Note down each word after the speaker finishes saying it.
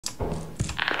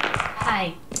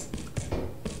Hi.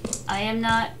 I am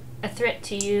not a threat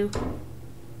to you.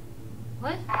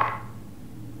 What?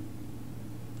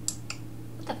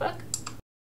 What the fuck?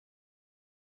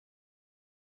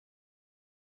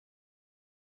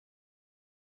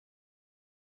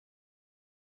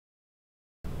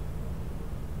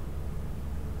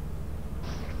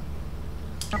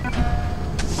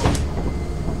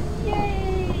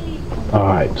 Yay!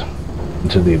 Alright,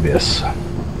 into the abyss.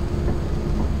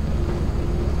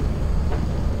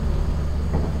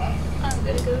 I'm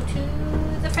gonna go to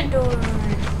the front door.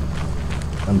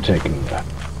 I'm taking that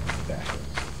back.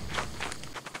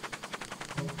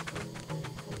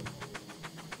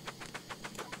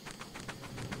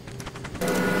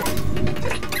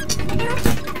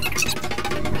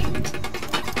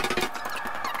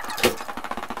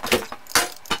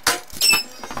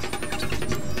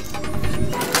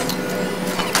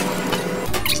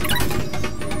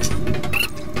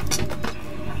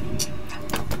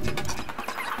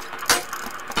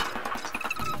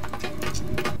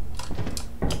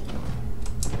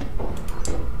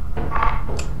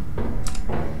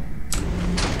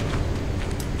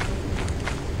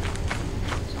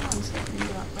 Someone's getting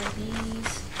got by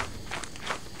these.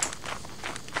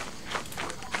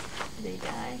 Do they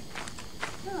die?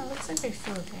 No, it looks like they're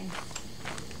still okay.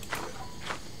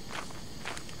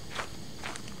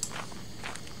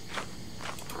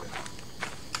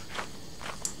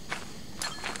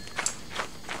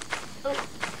 Oh!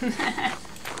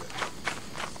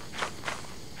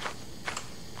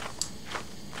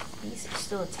 These are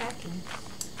still attacking.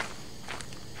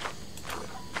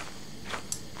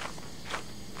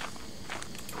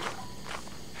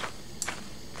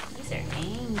 These are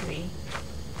angry.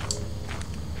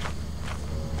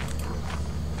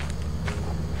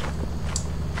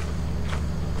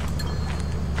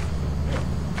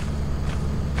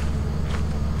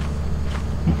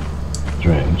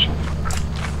 Strange.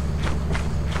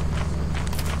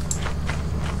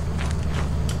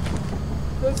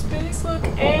 Those bees look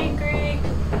angry.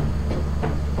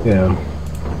 Yeah.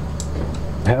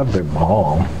 I have their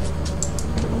ball.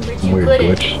 Where'd you Weird put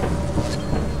glitch. it?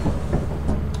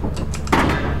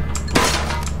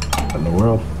 What in the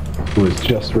world? It was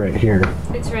just right here.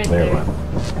 It's right There there. it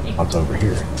went. What's over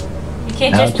here? You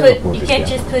can't Now just put teleported, you can't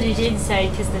yeah. just put it inside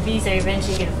because the bees are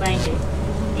eventually gonna find it.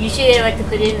 Usually I like to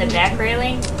put it in the back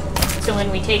railing, so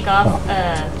when we take off,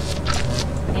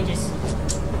 we can just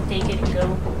take it and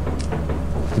go.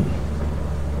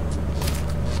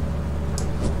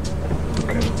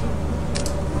 Okay.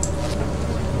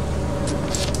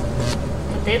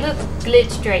 But they look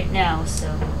glitched right now, so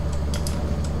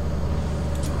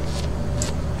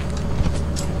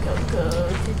go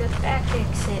to the back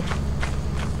exit.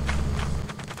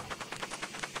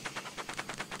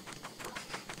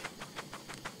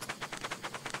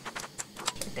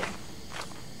 Right there.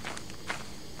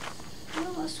 I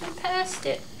almost went past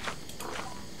it.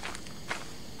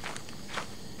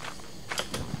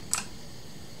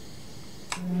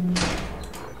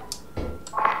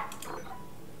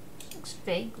 Looks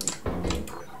vaguely familiar.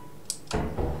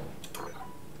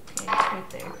 Okay, it's right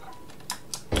there.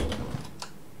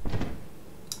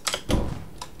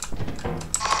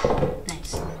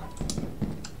 Nice.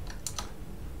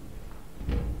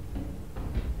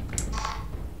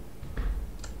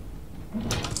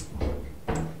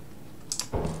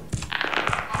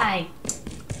 Hi.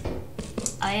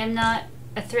 I am not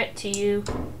a threat to you.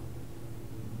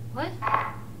 What?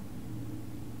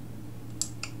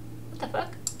 What the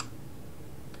fuck?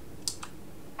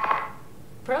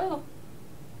 Bro?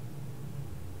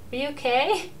 Are you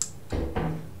okay?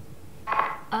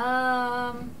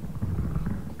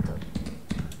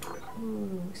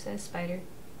 Ooh, is that a spider?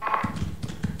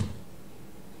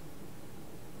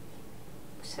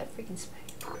 What's that freaking spider?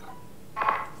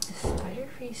 Does the spider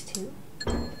freeze too?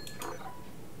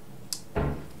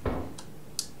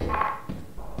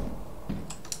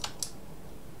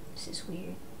 This is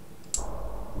weird.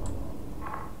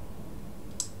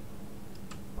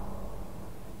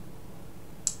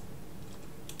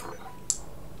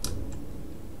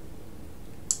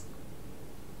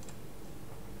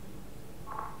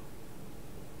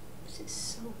 This is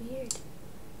so weird.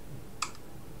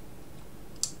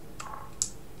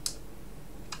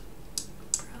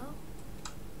 Bro?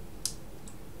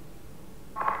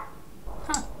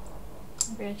 Huh.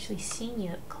 Never actually seen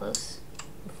you up close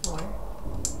before.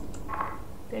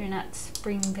 Better not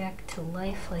spring back to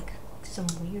life like some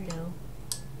weirdo.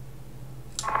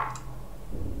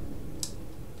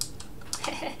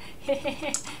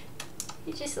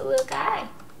 You're just a little guy.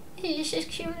 You're just a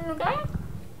cute little guy.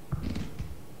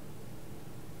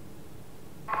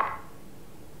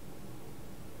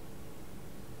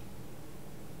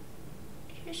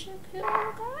 mission kill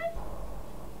guy?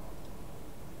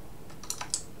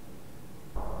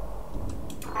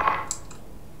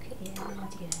 Okay, yeah, I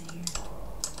need to get out of here.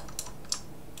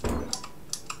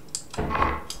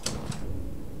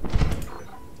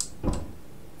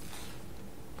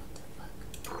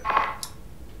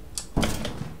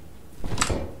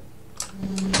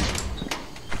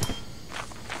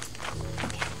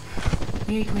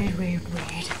 Weird.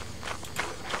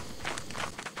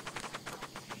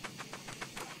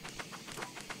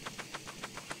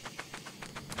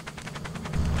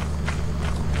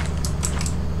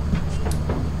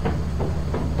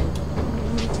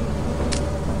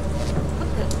 What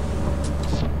the?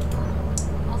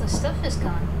 All the stuff is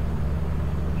gone.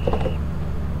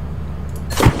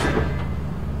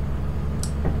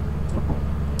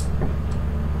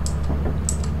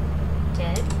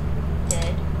 Dead.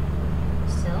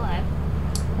 Still alive.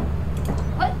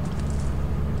 What?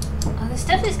 All the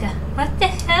stuff is gone. What the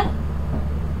hell?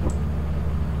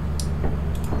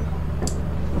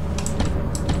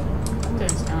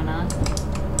 Something's going on.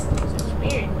 This is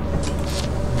weird.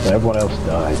 Everyone else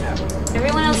died.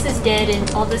 Everyone else is dead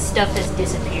and all this stuff has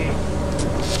disappeared.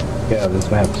 Yeah, this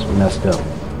map's messed up.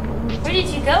 Where did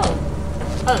you go?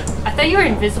 Oh, I thought you were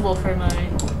invisible for a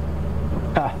moment.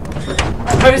 Ha!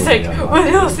 I was like, what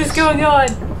else is going on?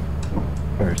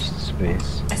 First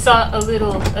space. I saw a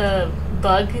little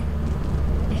bug.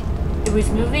 It was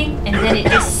moving and then it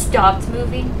just stopped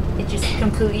moving. It just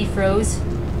completely froze.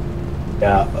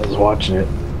 Yeah, I was watching it.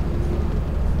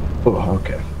 Oh,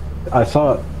 okay. I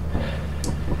saw.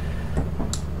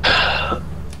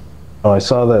 Oh, I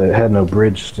saw that it had no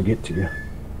bridge to get to you.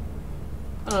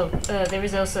 Oh, there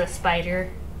was also a spider,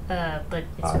 but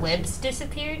its I webs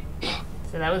disappeared.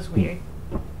 So that was weird.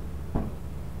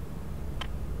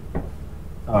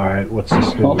 Alright, what's the Oh,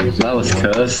 story? that was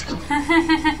cursed.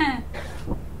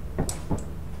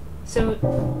 So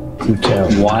Who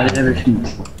tells? Why did everything...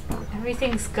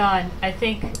 everything's gone. I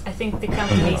think the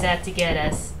company's out to get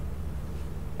us.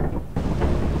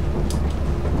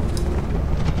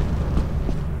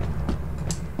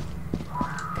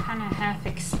 Kinda half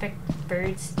expect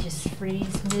birds to just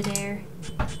freeze midair.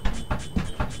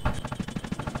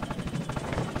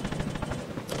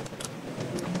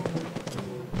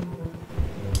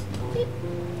 Beep.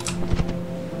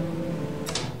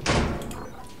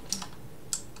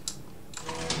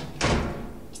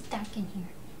 It's dark in here.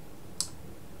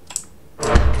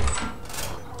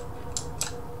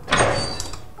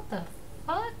 What the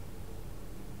fuck?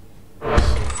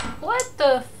 What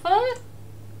the fuck?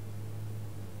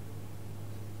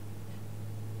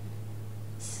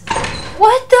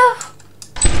 What the?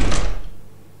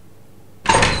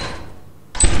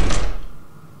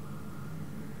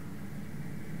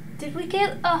 Did we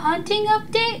get a hunting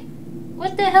update?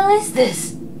 What the hell is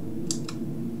this?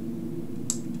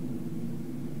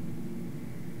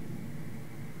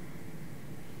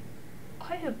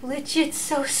 I am legit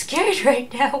so scared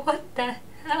right now. What the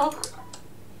hell?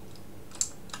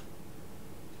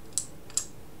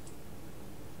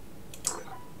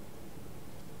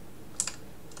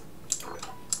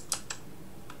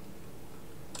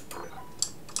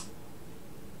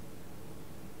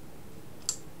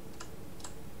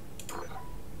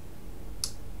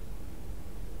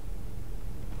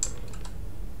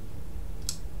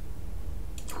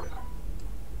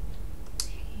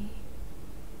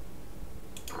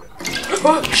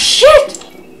 Oh shit!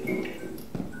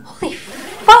 Holy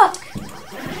fuck!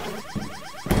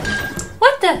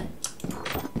 What the?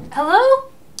 Hello?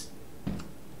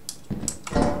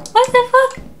 What the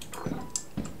fuck?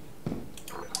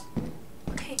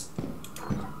 Okay.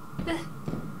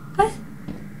 What?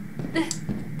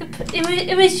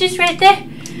 It was just right there.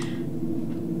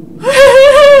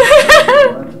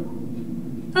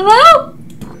 Hello?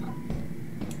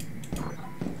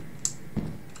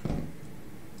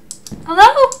 Hello?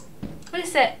 What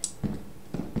is that?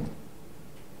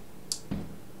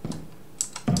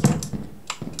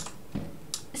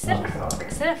 Is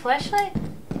that a flashlight?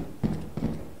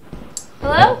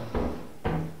 Hello?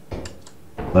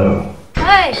 Hello.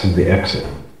 Hi. This is the exit.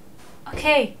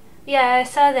 Okay. Yeah, I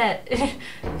saw that.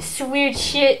 Some weird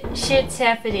shit's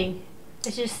happening.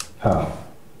 It's just Oh.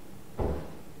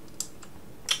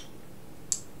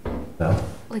 No?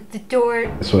 like the door.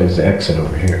 This way is the exit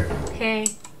over here. Okay.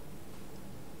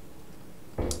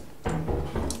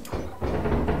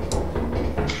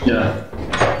 Yeah.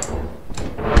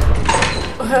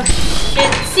 Oh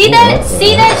shit. See that?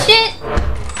 See that shit?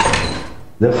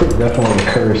 This is definitely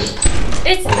cursed.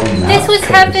 It's Oh, now this was it's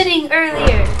happening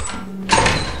earlier.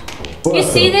 What You the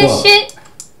see this fuck? shit?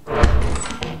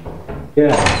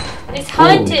 Yeah. It's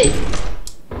haunted.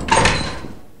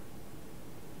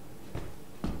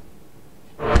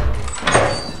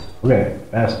 Okay,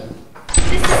 fast.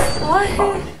 This is what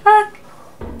the fuck?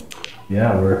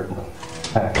 Yeah,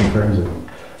 that confirms it.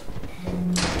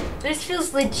 This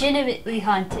feels legitimately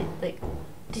haunted. Like,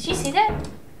 did you see that?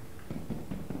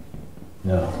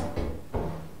 No.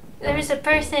 There was a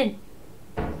person.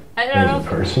 I don't There's know. a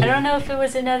person? I don't know if it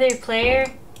was another player.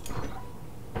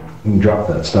 You can drop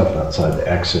that stuff outside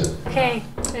the exit. Okay,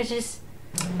 it's just.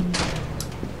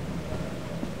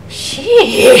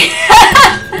 Shit.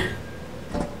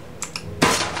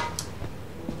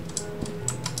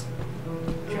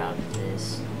 Drop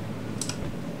this.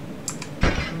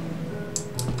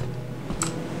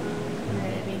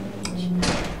 Grabbing.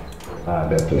 I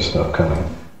bet there's stuff coming.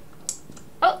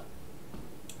 Oh!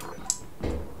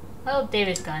 Oh,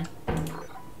 David's gone.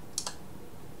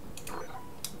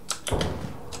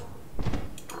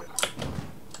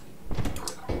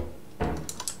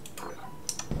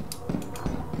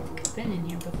 I've been in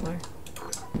here before.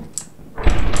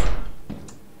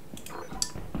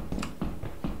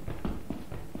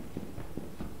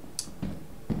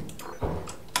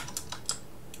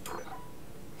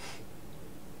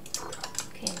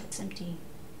 Okay, it's empty.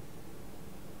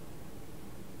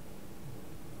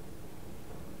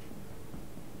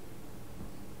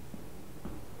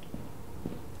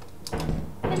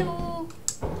 Hello.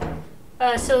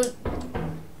 So,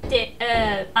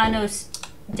 Anos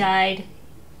died.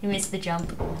 You missed the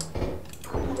jump.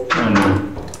 Oh no.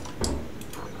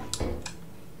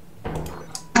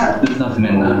 There's nothing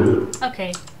in there.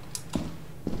 Okay.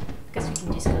 Guess we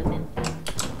can just go then.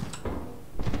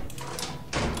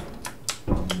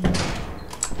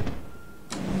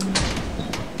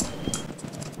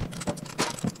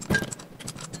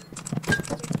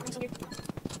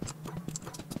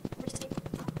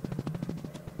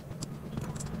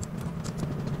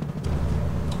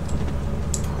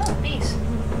 Oh, bees.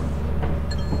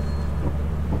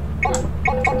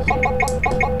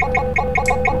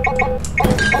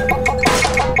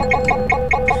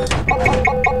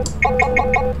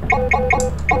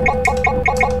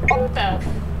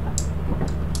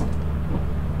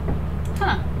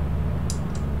 Huh.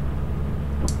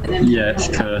 Yeah, it's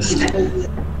cursed.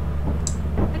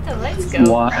 Where'd the lights go?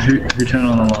 Why? Who turned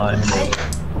on the lights?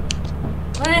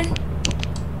 What?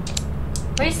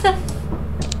 Where's the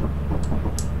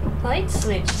light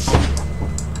switch?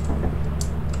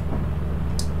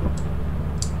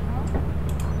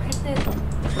 Where's the...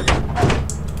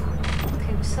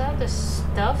 Okay, we still have the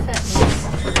stuff at least.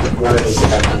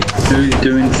 Who's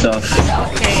doing stuff?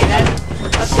 Okay, that...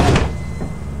 Okay.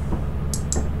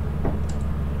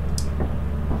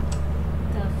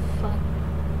 The fuck?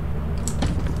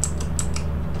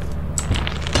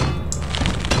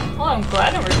 Oh, I'm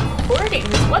glad I'm recording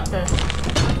this. What the?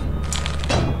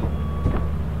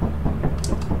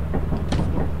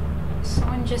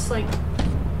 Someone just like...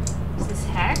 Is this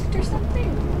hacked or something?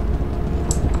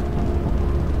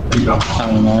 I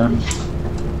don't know.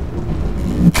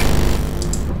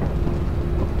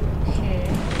 Okay.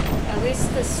 At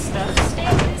least the stuff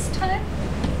stayed this time?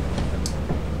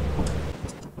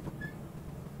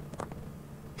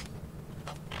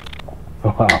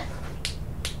 Oh, wow.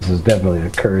 This is definitely a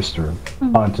cursed or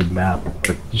haunted map,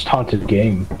 or just haunted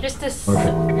game. Just this... Or if it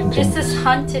Just continues. this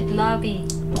haunted lobby.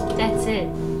 That's it.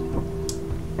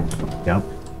 Yep.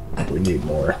 We need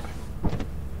more.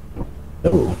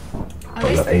 Oh, At I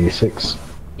least... got 86.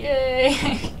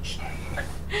 Yay!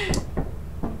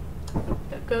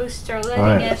 The ghosts are letting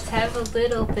Alright. us have a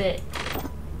little bit.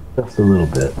 Just a little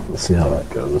bit. Let's see how that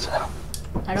goes. I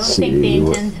don't Let's think they see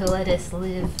what- intend to let us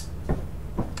live.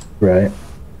 Right.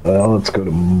 Well, let's go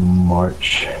to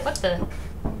March. What the?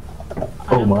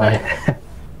 Oh my. But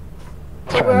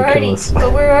Trying we're to kill already, us.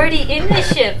 but we're already in the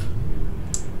ship.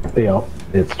 Yeah,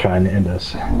 it's trying to end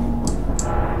us.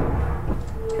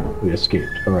 We escaped.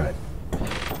 Alright.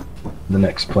 The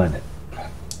next planet.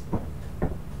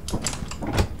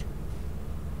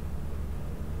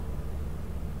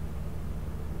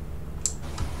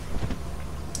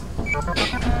 I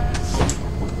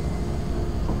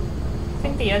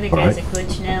think the other guys are Alright.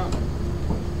 glitching out.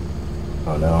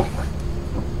 Oh no.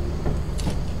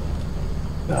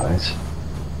 Nice.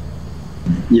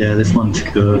 Yeah, this one's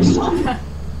cursed.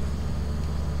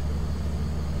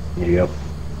 Yep.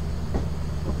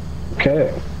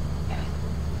 Okay.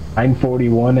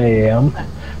 9:41 a.m.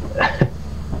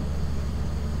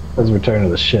 Let's return to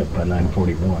the ship by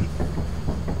 9:41.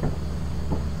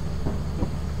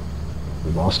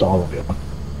 We lost all of you.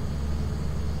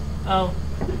 Oh.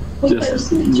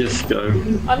 Just go.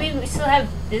 I mean, we still have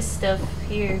this stuff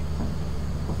here.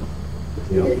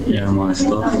 Yep. Yeah, my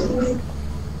stuff.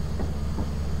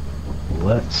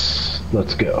 Let's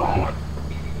go.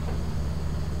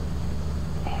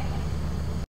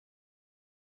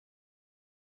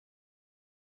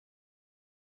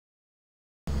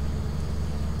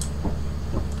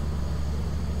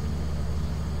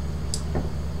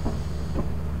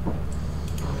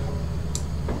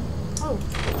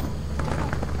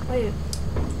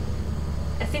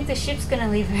 the ship's gonna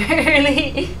leave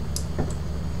early.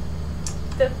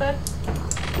 The fuck?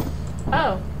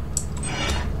 Oh.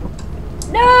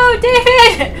 No,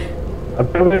 David!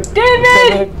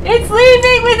 David! It's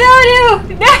leaving without you!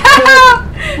 No!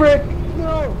 Frick!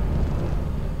 No!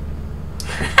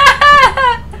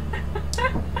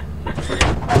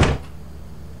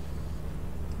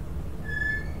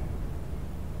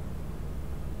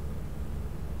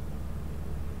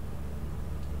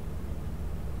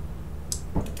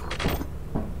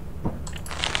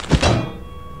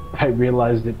 I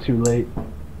realized it too late.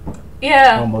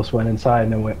 Yeah. Almost went inside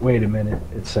and then went, wait a minute.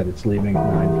 It said it's leaving at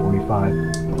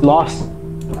 9:45. Lost.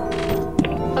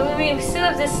 I mean, we still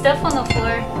have this stuff on the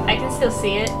floor. I can still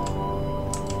see it.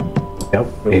 Yep,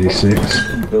 86.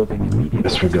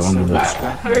 Guess we're going to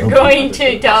the... We're going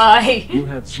to die.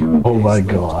 Oh my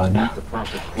god.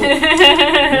 You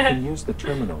can use the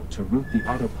terminal to route the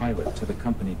autopilot to the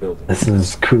company building. This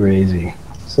is crazy.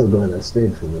 So glad I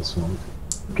stayed for this one.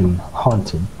 Fucking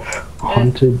haunted.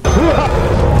 Haunted.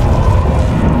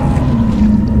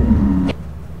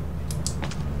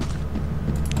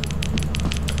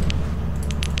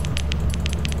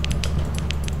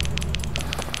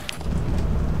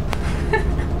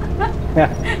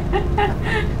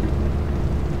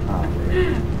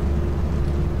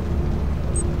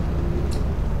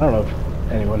 I don't know if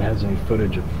anyone has any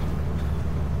footage of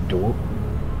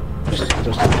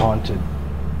just a haunted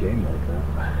game like that.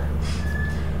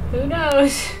 Who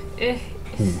knows? It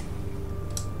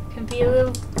can be a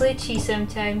little glitchy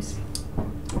sometimes.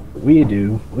 We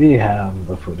do. We have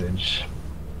the footage.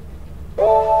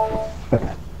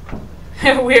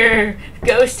 We're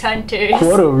ghost hunters.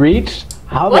 Quota reached?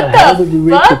 How What the the hell did you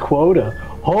reach the fuck? quota?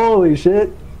 Holy shit!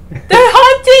 The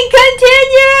hunting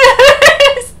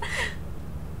continues!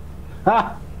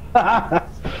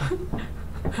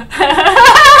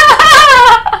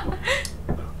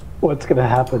 What's gonna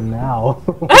happen now?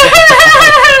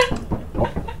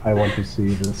 I want to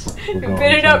see this. We're You going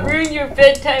better not somewhere. ruin your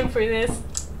bedtime for this.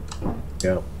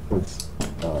 Yep. It's,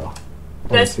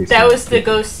 That was the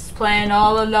ghost's plan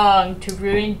all along, to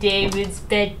ruin David's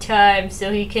bedtime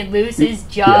so he can lose his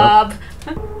job.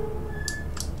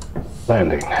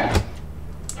 Landing.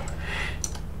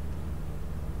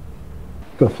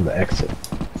 Go for the exit.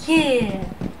 Yeah.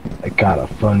 I got a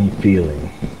funny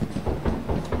feeling.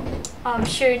 I'm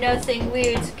sure nothing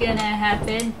weird's gonna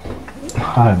happen.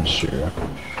 I'm sure.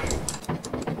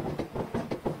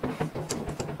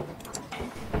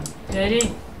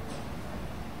 Ready?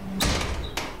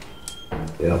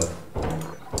 Yep.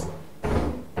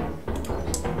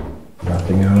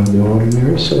 Nothing out of the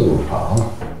ordinary so far.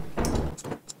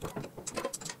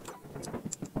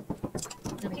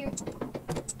 Over here.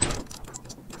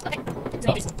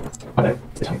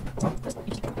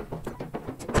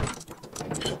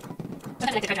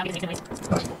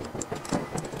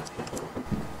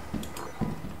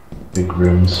 Big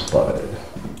room spotted.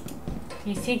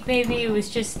 You think maybe it was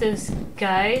just those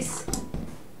guys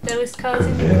that was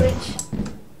causing the Could be. glitch?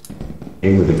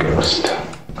 Hey with the ghost.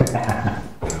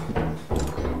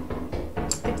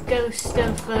 The ghost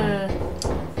of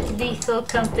Lethal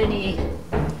Company.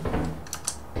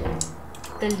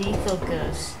 The Lethal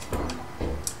Ghost.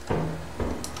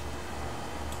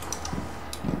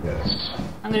 Yes.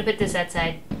 I'm gonna put this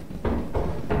outside.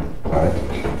 Alright.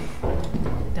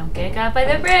 Don't get caught by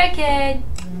the barricade.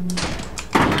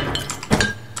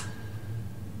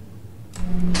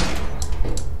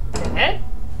 Dead?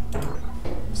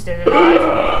 Still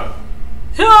alive?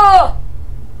 Ah!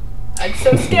 I'm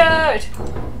so scared.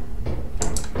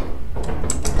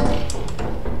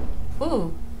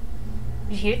 Ooh.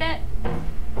 Did you hear that?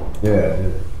 Yeah, I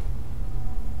did.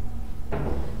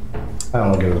 I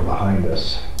don't get it behind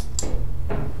us.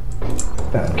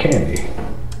 Found candy.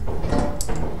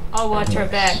 I'll watch her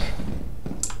back.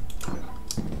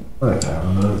 I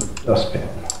found a dustpan.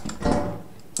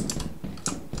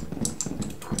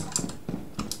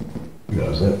 That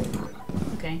was it.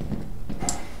 Okay.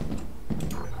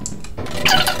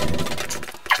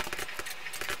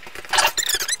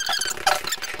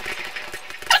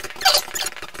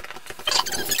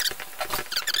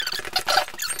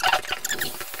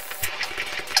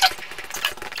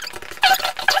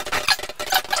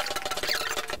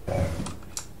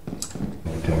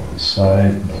 Take this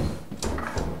side.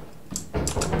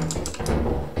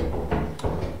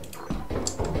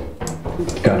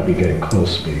 It's gotta be getting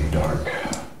close to being dark.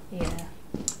 Yeah.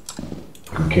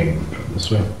 We came from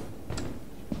this way.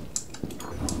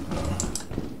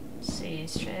 Let's see,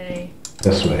 let's try.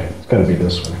 This way. It's gotta be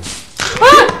this way.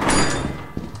 Ah!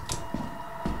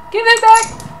 Give it back!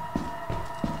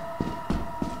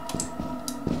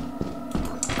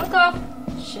 Fuck off!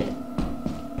 Shit.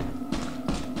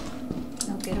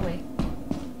 get away.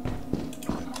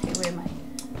 Okay, where am I?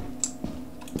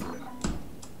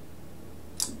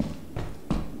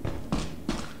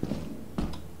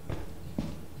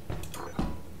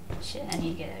 Shit, I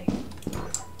need to get out of here.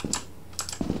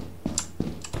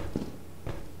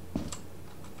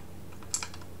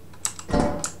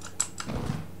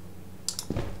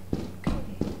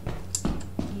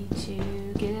 Need to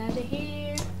get out of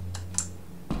here.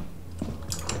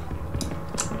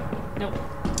 Nope.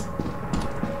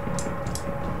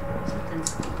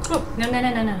 Something's. Oh,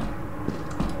 no.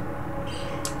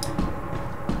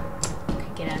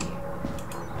 Okay, get out of here.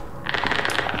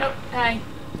 Nope, hi.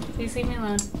 Please leave me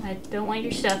alone. I don't want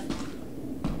your stuff.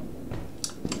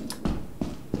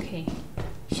 Okay.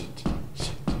 Shit.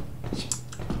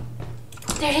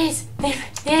 There it is! The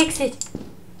exit!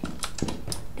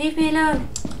 Leave me alone!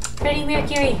 Freddie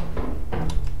Mercury!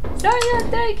 Sorry,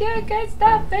 thank you, can't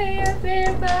stop me,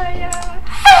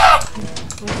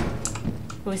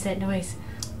 What was that noise?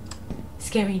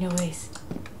 Scary noise.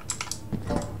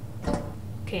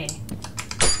 Okay.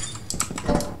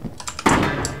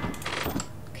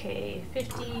 Okay,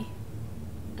 50.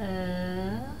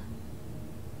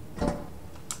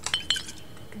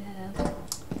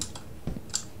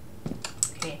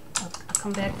 Okay, I'll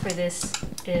come back for this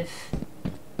if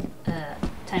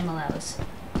time allows.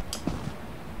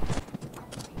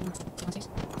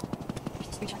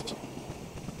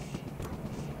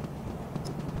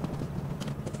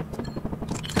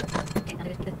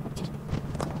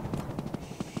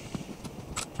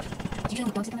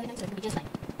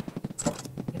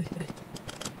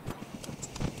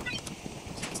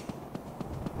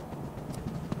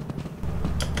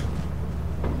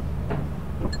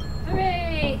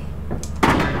 Hooray!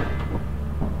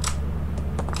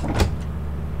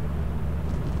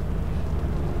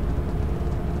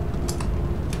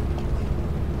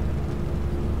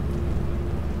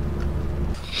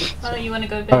 Oh, you want to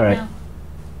go to bed All right. now?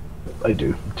 I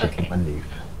do. I'm taking Okay. my leave.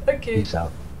 Okay. Peace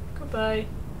out. Goodbye.